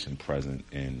condition present,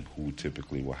 and who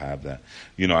typically will have that?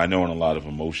 I know in a lot of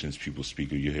emotions people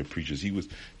speak, or you hear preachers,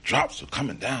 drops are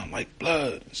coming down like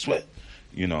blood, sweat,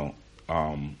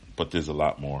 but there's a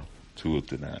lot more to it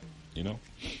than that,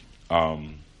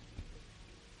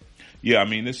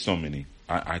 there's so many.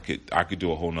 I could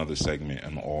do a whole nother segment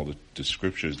on all the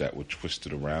scriptures that were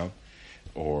twisted around,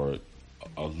 or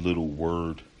a little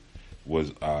word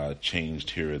was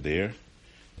changed here or there,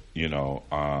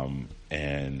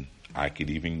 and I could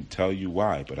even tell you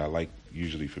why, but I like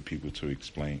usually for people to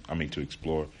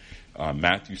explore.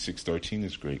 Matthew 6:13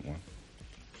 is a great one.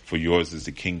 For yours is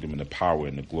the kingdom and the power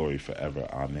and the glory forever.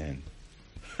 Amen.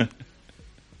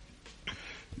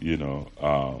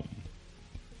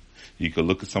 You could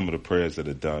look at some of the prayers that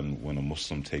are done when a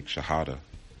Muslim takes Shahada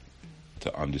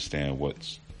to understand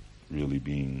what's really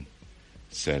being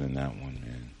said in that one,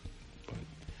 man.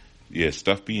 But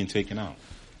stuff being taken out,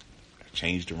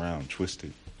 changed around,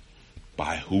 twisted.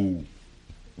 By who?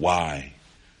 Why?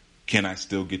 Can I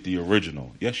still get the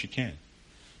original? Yes, you can.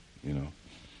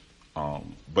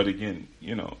 But again,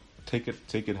 take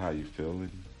it how you feel,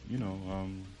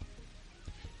 and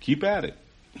keep at it.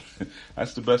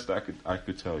 That's the best I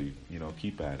could tell you.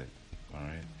 Keep at it. All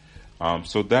right.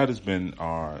 So that has been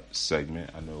our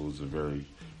segment. I know it was a very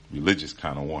religious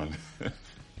kind of one,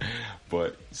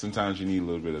 but sometimes you need a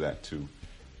little bit of that too,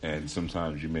 and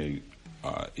sometimes you may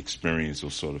experience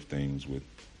those sort of things with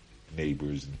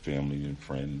neighbors and family and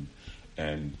friends,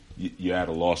 and you're at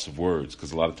a loss of words,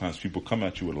 because a lot of times people come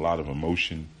at you with a lot of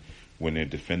emotion when they're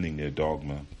defending their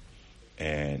dogma,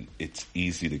 and it's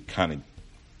easy to kind of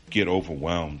get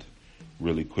overwhelmed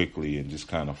really quickly and just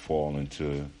kind of fall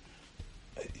into,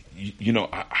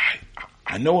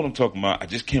 I know what I'm talking about. I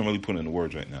just can't really put it into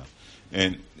words right now.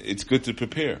 And it's good to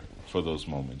prepare for those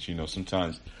moments.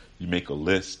 Sometimes you make a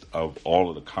list of all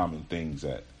of the common things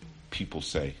that people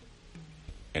say,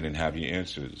 and then have your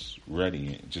answers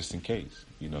ready just in case.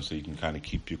 so you can kind of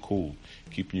keep your cool.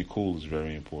 Keeping your cool is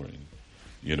very important,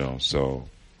 so,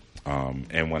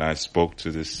 and when I spoke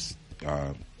to these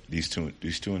two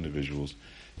individuals,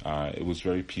 it was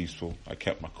very peaceful. I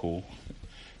kept my cool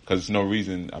because there's no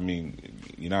reason. I mean,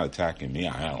 you're not attacking me.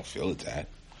 I don't feel attacked,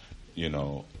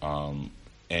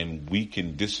 and we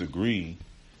can disagree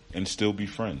and still be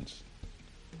friends.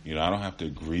 I don't have to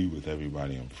agree with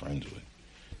everybody I'm friends with,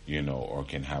 or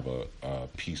can have a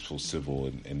peaceful, civil,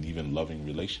 and even loving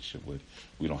relationship with.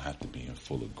 We don't have to be in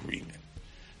full agreement,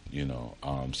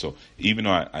 So even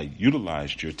though I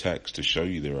utilized your text to show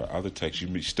you there are other texts,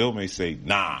 you still may say,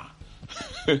 nah.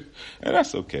 And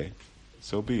that's okay.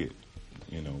 So be it.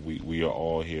 We are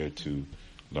all here to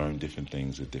learn different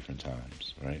things at different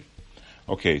times, right?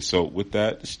 Okay, so with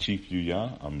that, it's Chief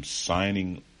Yuya. I'm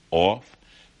signing off.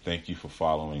 Thank you for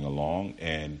following along,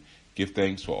 and give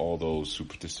thanks for all those who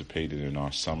participated in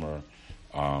our summer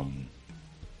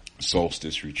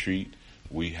solstice retreat.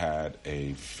 We had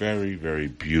a very, very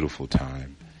beautiful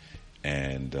time,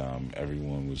 and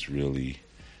everyone was really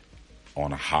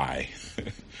on a high.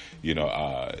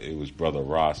 It was Brother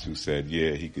Ross who said,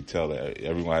 yeah, he could tell that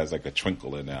everyone has like a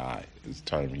twinkle in their eye, is the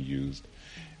term he used.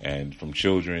 And from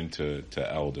children to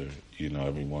elder,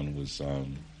 everyone was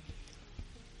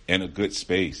in a good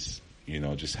space,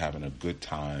 just having a good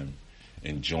time,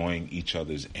 enjoying each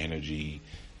other's energy.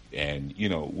 And,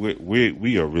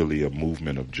 we are really a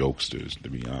movement of jokesters, to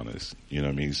be honest. You know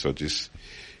what I mean? So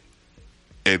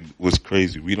it was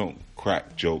crazy. We don't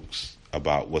crack jokes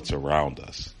about what's around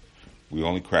us. We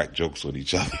only crack jokes with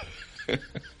each other.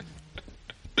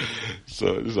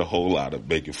 So there's a whole lot of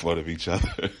making fun of each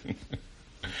other.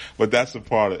 But that's a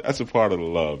part of the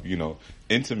love,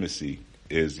 Intimacy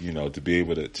is, to be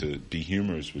able to be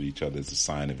humorous with each other is a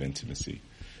sign of intimacy,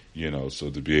 so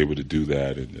to be able to do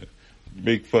that and to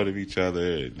make fun of each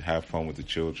other and have fun with the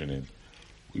children. And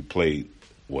we played,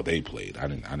 they played. I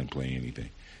didn't play anything.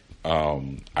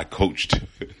 I coached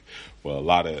well, a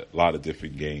lot of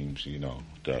different games,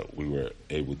 that we were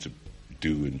able to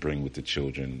do and bring with the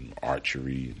children,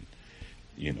 archery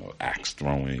and, axe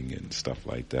throwing and stuff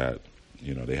like that.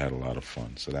 They had a lot of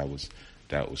fun. So that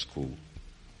was cool.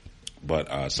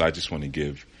 But, so I just want to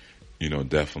give,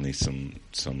 definitely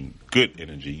some good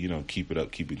energy, keep it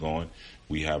up, keep it going.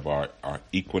 We have our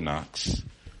equinox,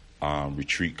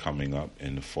 retreat coming up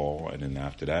in the fall. And then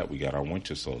after that, we got our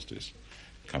winter solstice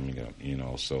coming up,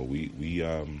 so we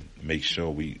make sure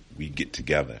we get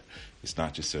together. It's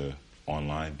not just a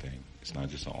online thing. It's not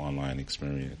just an online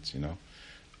experience,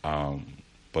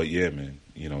 but yeah, man,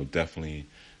 definitely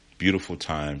beautiful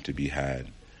time to be had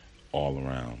all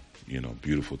around,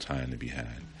 beautiful time to be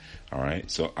had. All right.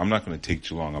 So I'm not going to take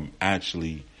too long. I'm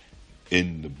actually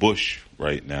in the bush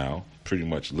right now, pretty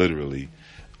much literally.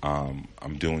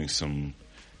 I'm doing some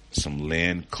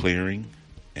land clearing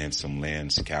and some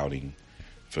land scouting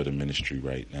for the ministry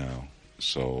right now.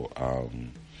 So,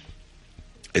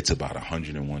 it's about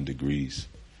 101 degrees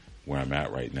where I'm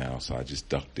at right now. So I just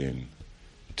ducked in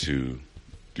to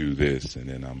do this, and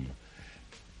then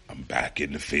I'm back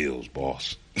in the fields,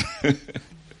 boss.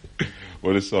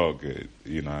 But it's all good.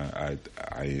 I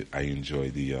enjoy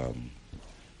the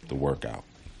workout.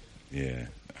 Yeah.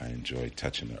 I enjoy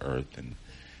touching the earth and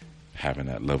having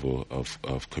that level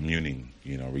of communing,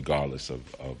 regardless of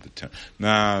the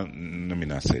let me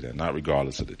not say that. Not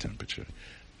regardless of the temperature,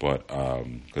 but,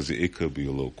 cause it could be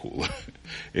a little cooler.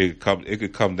 It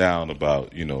could come down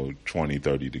about, 20,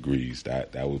 30 degrees.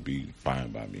 That would be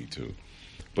fine by me too.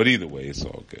 But either way, it's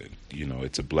all good.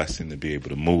 It's a blessing to be able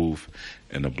to move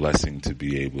and a blessing to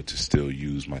be able to still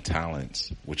use my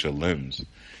talents, which are limbs,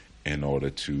 in order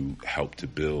to help to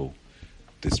build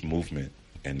this movement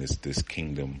and this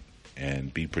kingdom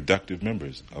and be productive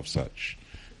members of such,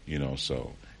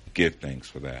 so give thanks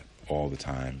for that all the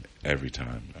time, every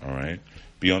time. All right.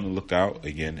 Be on the lookout.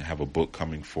 Again, have a book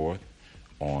coming forth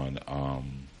on,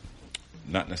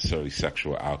 not necessarily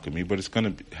sexual alchemy, but it's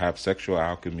going to have sexual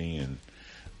alchemy and,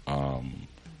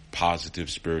 positive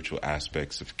spiritual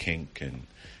aspects of kink and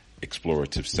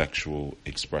explorative sexual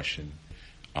expression,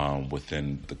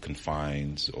 within the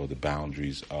confines or the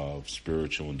boundaries of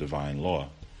spiritual and divine law.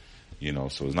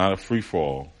 So it's not a free for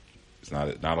all. It's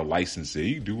not a license there.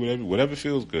 You can do whatever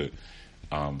feels good.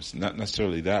 It's not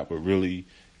necessarily that, but really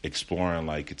exploring,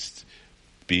 like, it's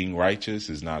being righteous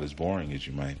is not as boring as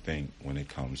you might think when it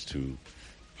comes to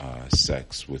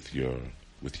sex with your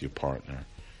partner,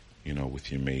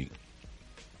 with your mate.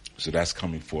 So that's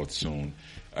coming forth soon,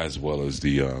 as well as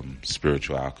the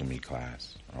spiritual alchemy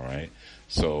class. All right.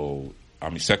 So,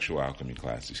 sexual alchemy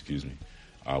class, excuse me.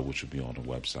 which will be on the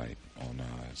website on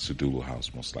Sudulu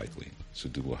House, most likely,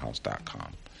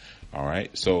 suduluhouse.com. All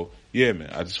right. So, yeah, man,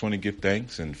 I just want to give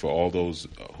thanks. And for all those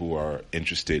who are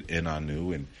interested in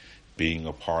Anu and being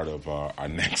a part of our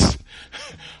next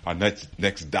our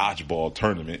next dodgeball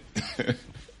tournament.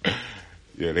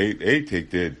 Yeah, they take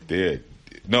their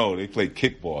no, they play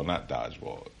kickball, not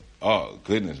dodgeball. Oh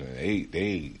goodness, man.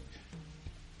 They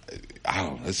I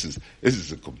don't know, this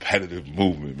is a competitive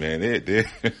movement, man. They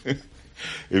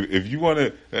if you want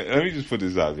to, let me just put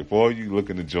this out there for all you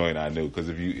looking to join. I know, because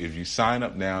if you sign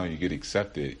up now and you get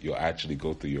accepted, you'll actually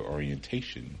go through your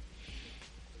orientation.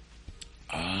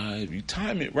 If you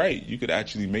time it right, you could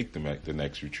actually make the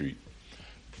next retreat.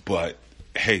 But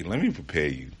hey, let me prepare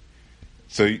you.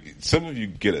 So some of you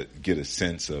get a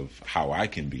sense of how I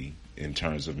can be in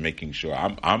terms of making sure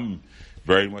I'm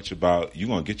very much about you're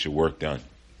gonna get your work done.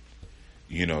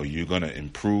 You know, you're going to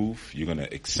improve, you're going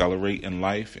to accelerate in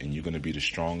life, and you're going to be the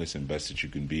strongest and best that you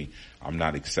can be. I'm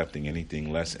not accepting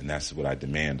anything less, and that's what I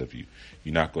demand of you.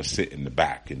 You're not going to sit in the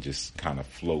back and just kind of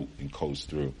float and coast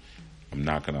through. I'm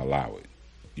not going to allow it,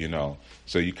 you know.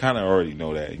 So you kind of already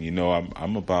know that. And, you know,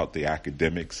 I'm about the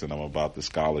academics and I'm about the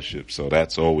scholarship, so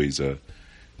that's always a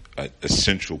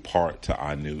central part to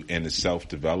Anu, and the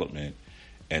self-development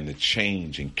and the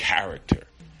change in character.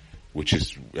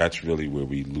 That's really where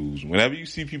we lose. Whenever you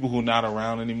see people who are not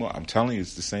around anymore, I'm telling you,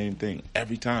 it's the same thing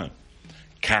every time.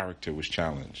 Character was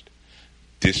challenged.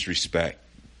 Disrespect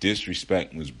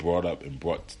was brought up and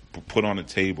put on the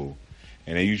table,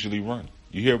 and they usually run.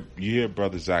 You hear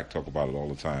Brother Zach talk about it all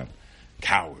the time.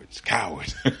 Cowards.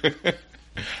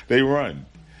 They run.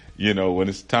 You know, when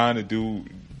it's time to do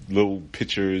little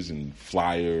pictures and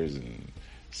flyers and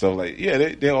stuff like,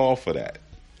 yeah, they're all for that.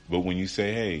 But when you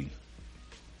say, hey,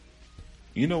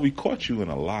 you know, we caught you in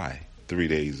a lie 3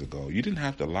 days ago. You didn't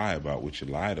have to lie about what you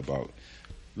lied about.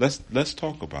 Let's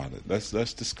talk about it.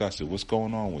 Let's discuss it. What's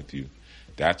going on with you?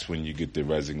 That's when you get the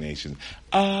resignation.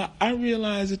 I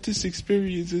realize that this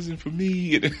experience isn't for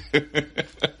me. To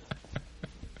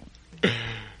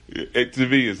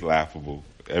me, it's laughable.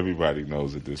 Everybody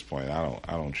knows at this point. I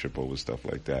don't trip over stuff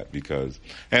like that because,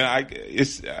 and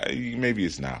maybe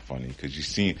it's not funny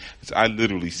because I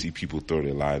literally see people throw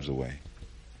their lives away.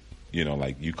 You know,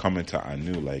 like you come into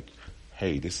Anu like,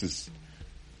 hey, this is,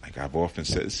 like I've often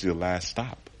said, this is your last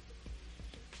stop.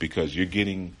 Because you're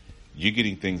getting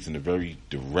things in a very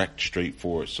direct,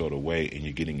 straightforward sort of way, and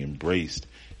you're getting embraced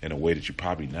in a way that you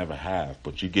probably never have,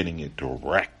 but you're getting it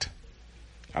direct.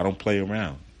 I don't play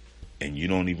around. And you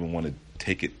don't even want to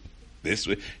take it this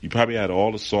way. You probably had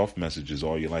all the soft messages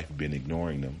all your life, you've been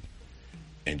ignoring them.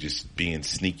 And just being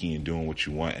sneaky and doing what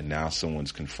you want, and now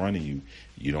someone's confronting you.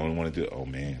 You don't want to do, oh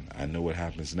man, I know what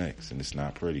happens next, and it's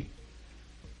not pretty.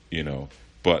 You know,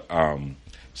 but,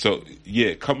 so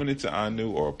yeah, coming into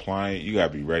Anu or applying, you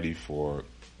gotta be ready for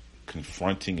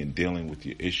confronting and dealing with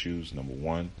your issues, number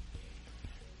one.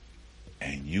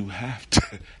 And you have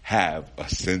to have a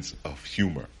sense of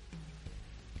humor.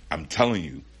 I'm telling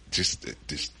you, just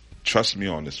trust me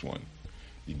on this one.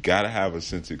 You gotta have a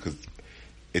sense of, because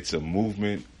it's a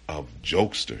movement of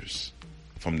jokesters.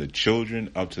 From the children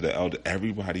up to the elder,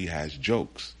 everybody has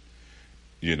jokes,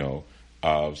 you know.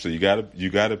 So you gotta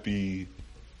be,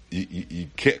 you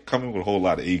can't come in with a whole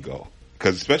lot of ego.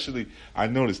 Cause especially, I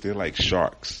noticed they're like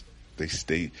sharks.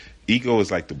 Ego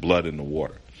is like the blood in the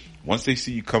water. Once they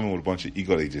see you coming with a bunch of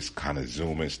ego, they just kind of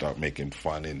zoom in, start making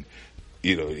fun, and,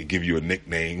 you know, they give you a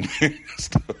nickname.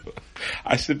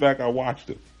 I sit back, I watch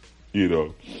them, you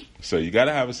know. So you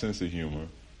gotta have a sense of humor.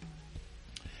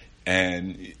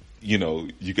 And, you know,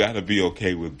 you got to be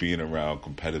okay with being around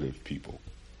competitive people.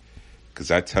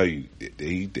 Because I tell you,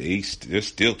 they're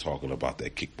still talking about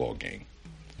that kickball game.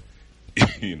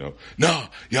 You know, no,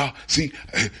 y'all, see,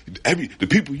 the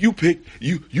people you picked,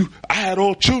 I had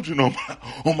all children on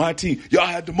my team. Y'all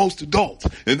had the most adults.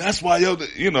 And that's why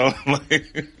you know,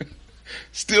 like,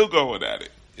 still going at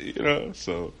it, you know.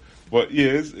 So, but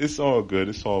yeah, it's all good.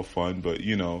 It's all fun. But,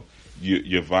 you know,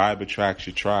 your vibe attracts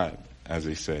your tribe, as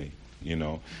they say, you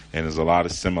know, and there's a lot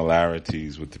of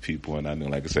similarities with the people. And I know,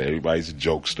 like I said, everybody's a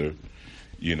jokester.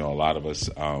 You know, a lot of us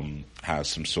have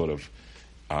some sort of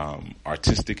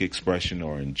artistic expression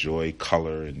or enjoy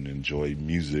color and enjoy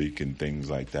music and things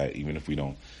like that, even if we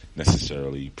don't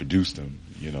necessarily produce them.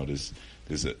 You know, there's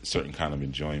a certain kind of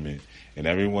enjoyment, and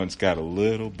everyone's got a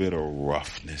little bit of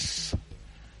roughness,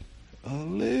 a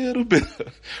little bit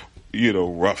of, you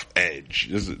know, rough edge.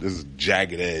 There's a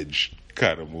jagged edge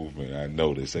kind of movement. I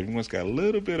notice everyone's got a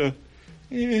little bit of,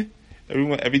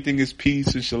 everything is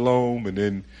peace and shalom, and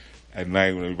then at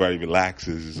night when everybody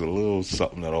relaxes, there's a little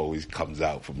something that always comes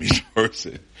out from each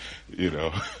person, you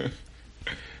know.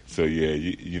 So yeah,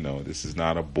 you know, this is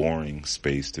not a boring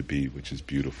space to be, which is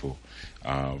beautiful.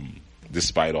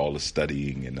 Despite all the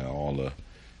studying and all the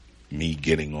me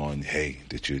getting on, hey,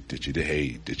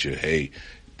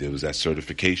 there was that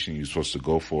certification you're supposed to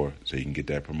go for so you can get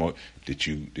that promote. Did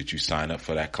you sign up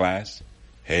for that class?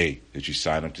 Hey, did you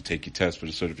sign up to take your test for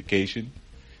the certification?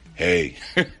 Hey,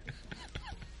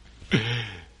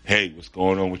 hey, what's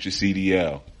going on with your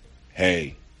CDL?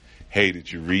 Hey,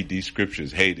 did you read these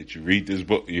scriptures? Hey, did you read this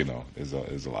book? You know, there's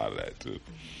a lot of that too.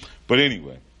 But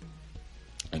anyway,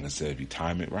 like I said, if you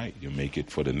time it right, you'll make it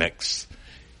for the next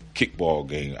kickball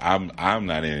game. I'm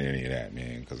not in any of that,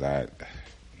 man, because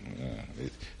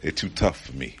they're too tough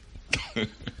for me.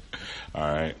 All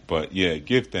right, but yeah,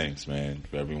 give thanks, man,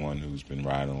 for everyone who's been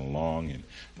riding along, and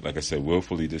like I said,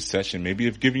 willfully, this session maybe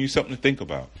have given you something to think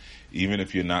about, even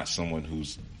if you're not someone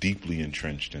who's deeply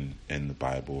entrenched in the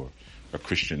Bible or a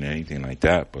Christian or anything like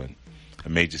that, but it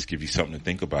may just give you something to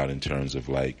think about in terms of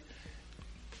like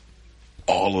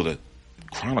all of the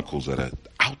chronicles that are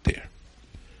out there.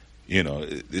 You know,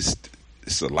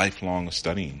 it's a lifelong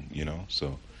studying, you know,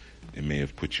 so it may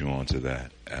have put you onto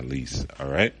that at least. All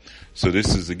right. So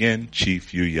this is again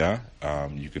Chief Yuya.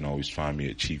 You can always find me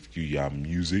at Chief Yuya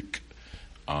Music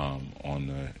on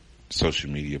the social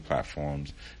media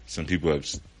platforms. Some people have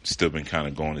still been kind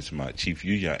of going into my Chief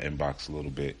Yuya inbox a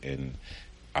little bit, and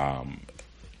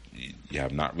you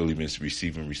have not really been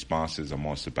receiving responses. I'm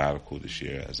on sabbatical this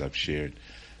year, as I've shared.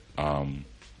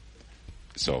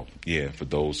 So yeah, for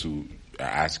those who are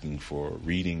asking for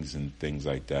readings and things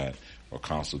like that, or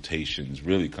consultations,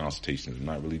 I'm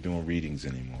not really doing readings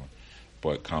anymore,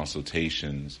 but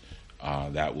consultations,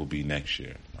 that will be next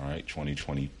year. All right.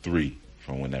 2023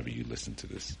 from whenever you listen to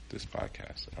this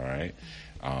podcast. All right.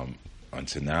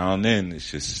 Until now and then,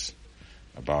 it's just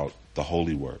about the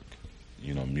holy work,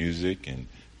 you know, music and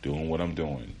doing what I'm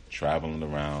doing, traveling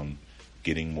around,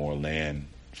 getting more land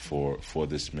for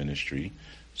this ministry.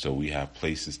 So we have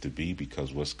places to be,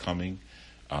 because what's coming,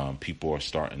 people are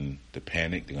starting to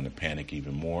panic. They're going to panic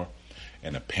even more.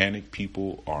 And the panicked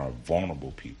people are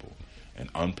vulnerable people. And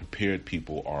unprepared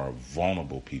people are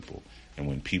vulnerable people. And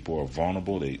when people are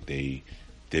vulnerable,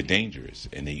 they're dangerous.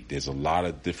 And there's a lot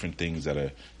of different things that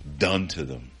are done to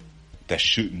them that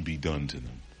shouldn't be done to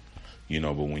them. You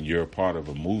know, but when you're a part of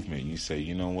a movement, you say,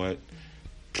 you know what?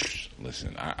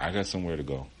 Listen, I got somewhere to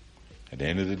go. At the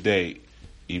end of the day,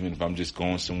 even if I'm just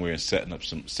going somewhere and setting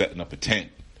up a tent,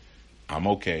 I'm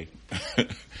okay.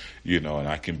 You know, and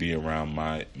I can be around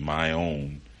my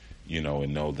own, you know,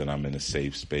 and know that I'm in a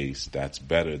safe space. That's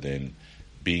better than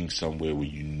being somewhere where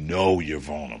you know you're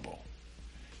vulnerable.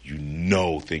 You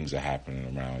know things are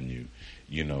happening around you.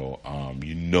 You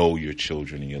know your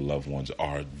children and your loved ones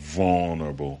are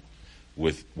vulnerable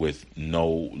with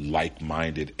no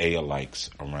like-minded alikes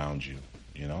around you,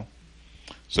 you know?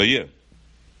 So yeah.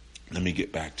 Let me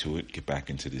get back to it, get back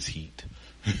into this heat.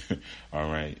 All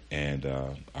right. And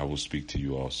I will speak to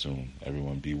you all soon.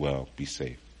 Everyone be well, be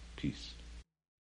safe. Peace.